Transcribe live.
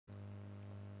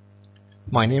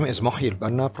My name is Mohey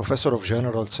elbanna, Professor of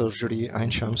General Surgery, Ain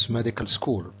Shams Medical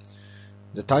School.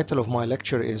 The title of my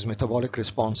lecture is Metabolic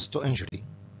Response to Injury.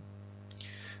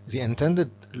 The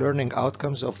intended learning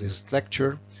outcomes of this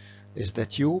lecture is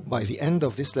that you, by the end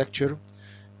of this lecture,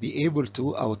 be able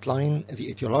to outline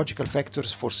the etiological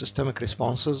factors for systemic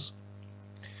responses,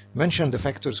 mention the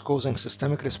factors causing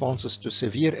systemic responses to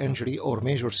severe injury or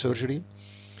major surgery,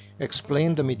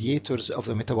 explain the mediators of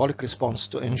the metabolic response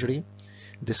to injury,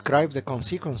 describe the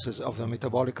consequences of the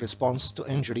metabolic response to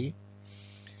injury,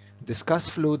 discuss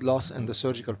fluid loss in the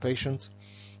surgical patient,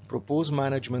 propose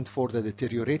management for the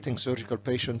deteriorating surgical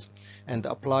patient, and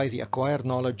apply the acquired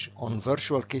knowledge on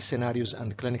virtual case scenarios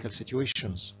and clinical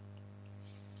situations.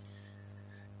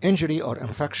 Injury or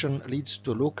infection leads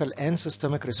to local and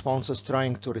systemic responses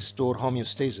trying to restore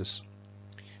homeostasis.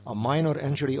 A minor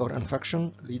injury or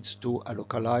infection leads to a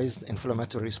localized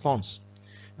inflammatory response.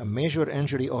 A major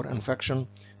injury or infection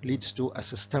leads to a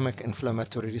systemic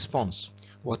inflammatory response,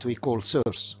 what we call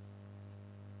SIRS.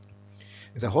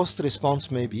 The host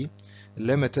response may be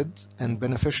limited and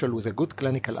beneficial with a good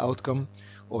clinical outcome,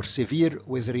 or severe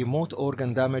with remote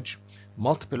organ damage,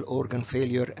 multiple organ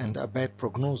failure, and a bad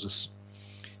prognosis.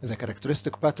 The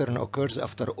characteristic pattern occurs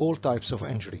after all types of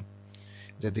injury.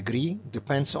 The degree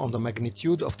depends on the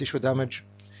magnitude of tissue damage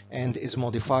and is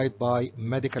modified by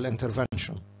medical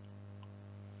intervention.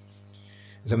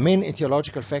 The main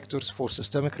etiological factors for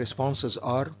systemic responses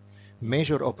are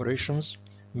major operations,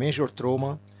 major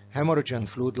trauma, hemorrhage and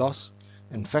fluid loss,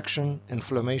 infection,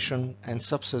 inflammation, and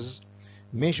sepsis,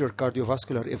 major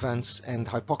cardiovascular events, and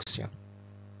hypoxia.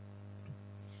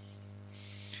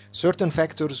 Certain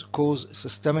factors cause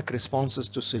systemic responses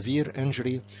to severe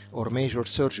injury or major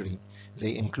surgery.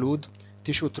 They include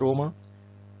tissue trauma,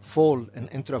 fall in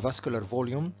intravascular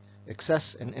volume,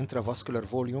 excess in intravascular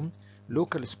volume,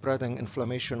 local spreading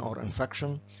inflammation or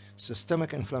infection,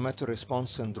 systemic inflammatory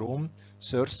response syndrome,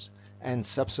 SIRS, and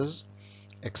sepsis,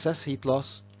 excess heat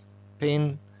loss,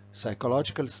 pain,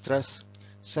 psychological stress,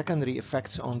 secondary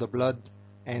effects on the blood,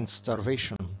 and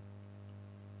starvation.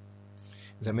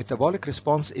 The metabolic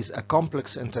response is a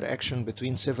complex interaction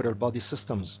between several body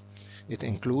systems. It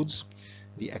includes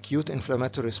the acute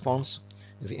inflammatory response,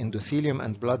 the endothelium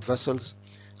and blood vessels,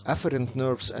 afferent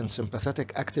nerves and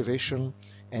sympathetic activation,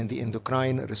 and the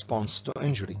endocrine response to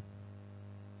injury.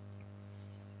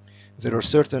 There are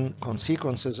certain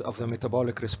consequences of the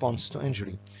metabolic response to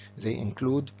injury. They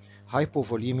include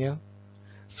hypovolemia,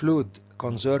 fluid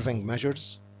conserving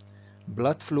measures,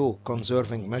 blood flow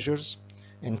conserving measures,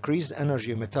 increased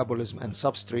energy metabolism and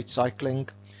substrate cycling,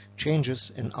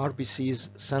 changes in RBCs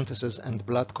synthesis and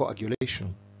blood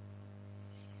coagulation.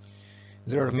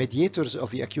 There are mediators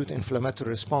of the acute inflammatory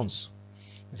response.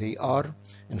 They are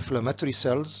inflammatory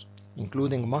cells,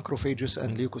 including macrophages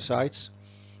and leukocytes,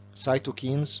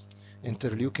 cytokines,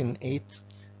 interleukin-8,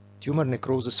 tumor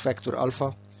necrosis factor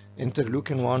alpha,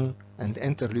 interleukin-1 and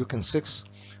interleukin-6,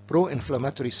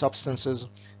 pro-inflammatory substances,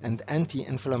 and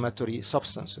anti-inflammatory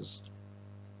substances.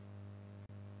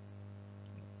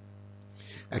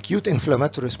 Acute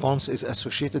inflammatory response is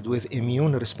associated with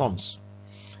immune response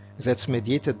that's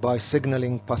mediated by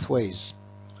signaling pathways,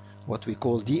 what we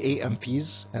call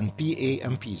DAMPs and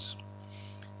PAMPs.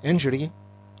 Injury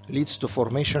leads to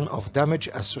formation of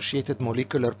damage-associated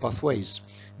molecular pathways,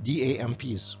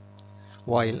 DAMPs,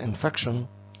 while infection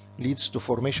leads to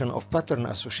formation of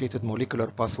pattern-associated molecular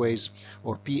pathways,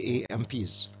 or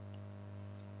PAMPs.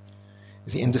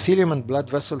 The endothelium and blood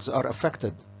vessels are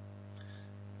affected.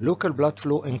 Local blood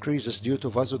flow increases due to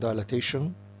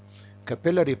vasodilatation,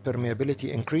 capillary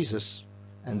permeability increases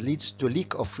and leads to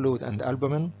leak of fluid and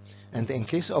albumin, and in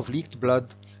case of leaked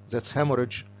blood, that's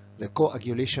hemorrhage, the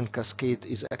coagulation cascade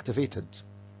is activated.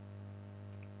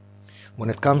 When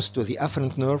it comes to the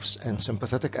afferent nerves and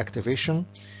sympathetic activation,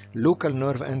 local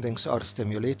nerve endings are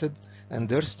stimulated, and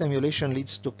their stimulation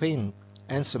leads to pain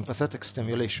and sympathetic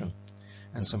stimulation.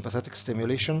 And sympathetic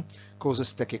stimulation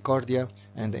causes tachycardia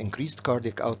and increased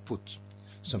cardiac output.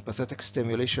 Sympathetic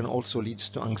stimulation also leads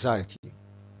to anxiety.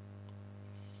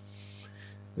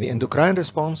 The endocrine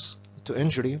response to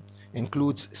injury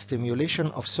includes stimulation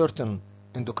of certain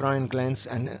endocrine glands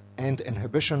and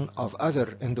inhibition of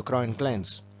other endocrine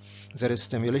glands. There is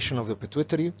stimulation of the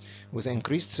pituitary with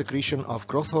increased secretion of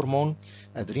growth hormone,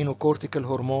 adrenocortical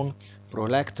hormone,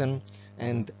 prolactin,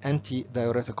 and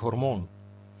antidiuretic hormone.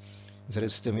 There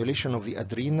is stimulation of the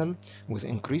adrenal with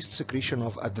increased secretion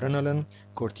of adrenaline,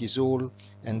 cortisol,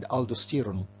 and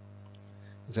aldosterone.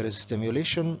 There is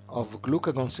stimulation of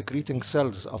glucagon-secreting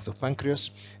cells of the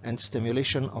pancreas and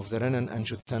stimulation of the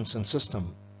renin-angiotensin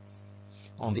system.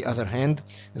 On the other hand,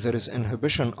 there is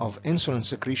inhibition of insulin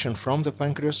secretion from the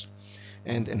pancreas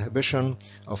and inhibition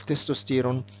of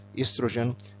testosterone,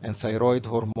 estrogen, and thyroid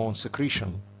hormone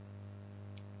secretion.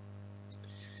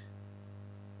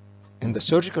 In the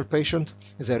surgical patient,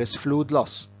 there is fluid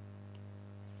loss,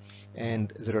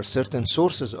 and there are certain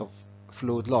sources of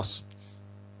fluid loss.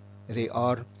 They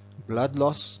are blood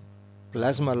loss,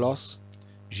 plasma loss,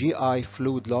 GI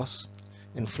fluid loss,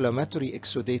 inflammatory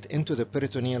exudate into the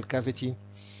peritoneal cavity,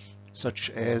 such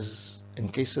as in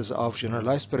cases of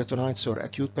generalized peritonitis or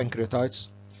acute pancreatitis,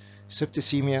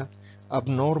 septicemia,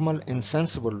 abnormal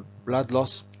insensible blood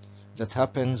loss that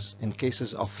happens in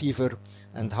cases of fever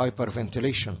and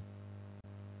hyperventilation.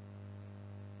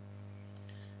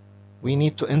 We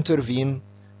need to intervene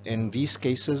in these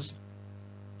cases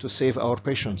to save our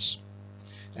patients,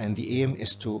 and the aim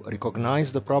is to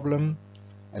recognize the problem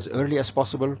as early as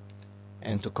possible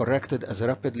and to correct it as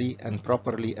rapidly and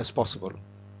properly as possible.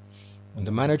 And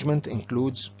the management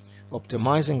includes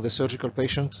optimizing the surgical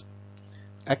patient,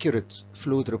 accurate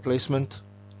fluid replacement,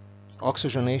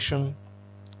 oxygenation,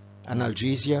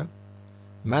 analgesia,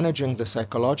 managing the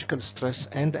psychological stress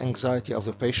and anxiety of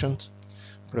the patient,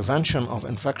 prevention of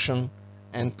infection,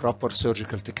 and proper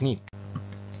surgical technique.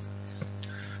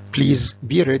 Please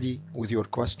be ready with your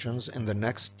questions in the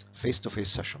next face-to-face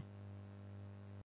session.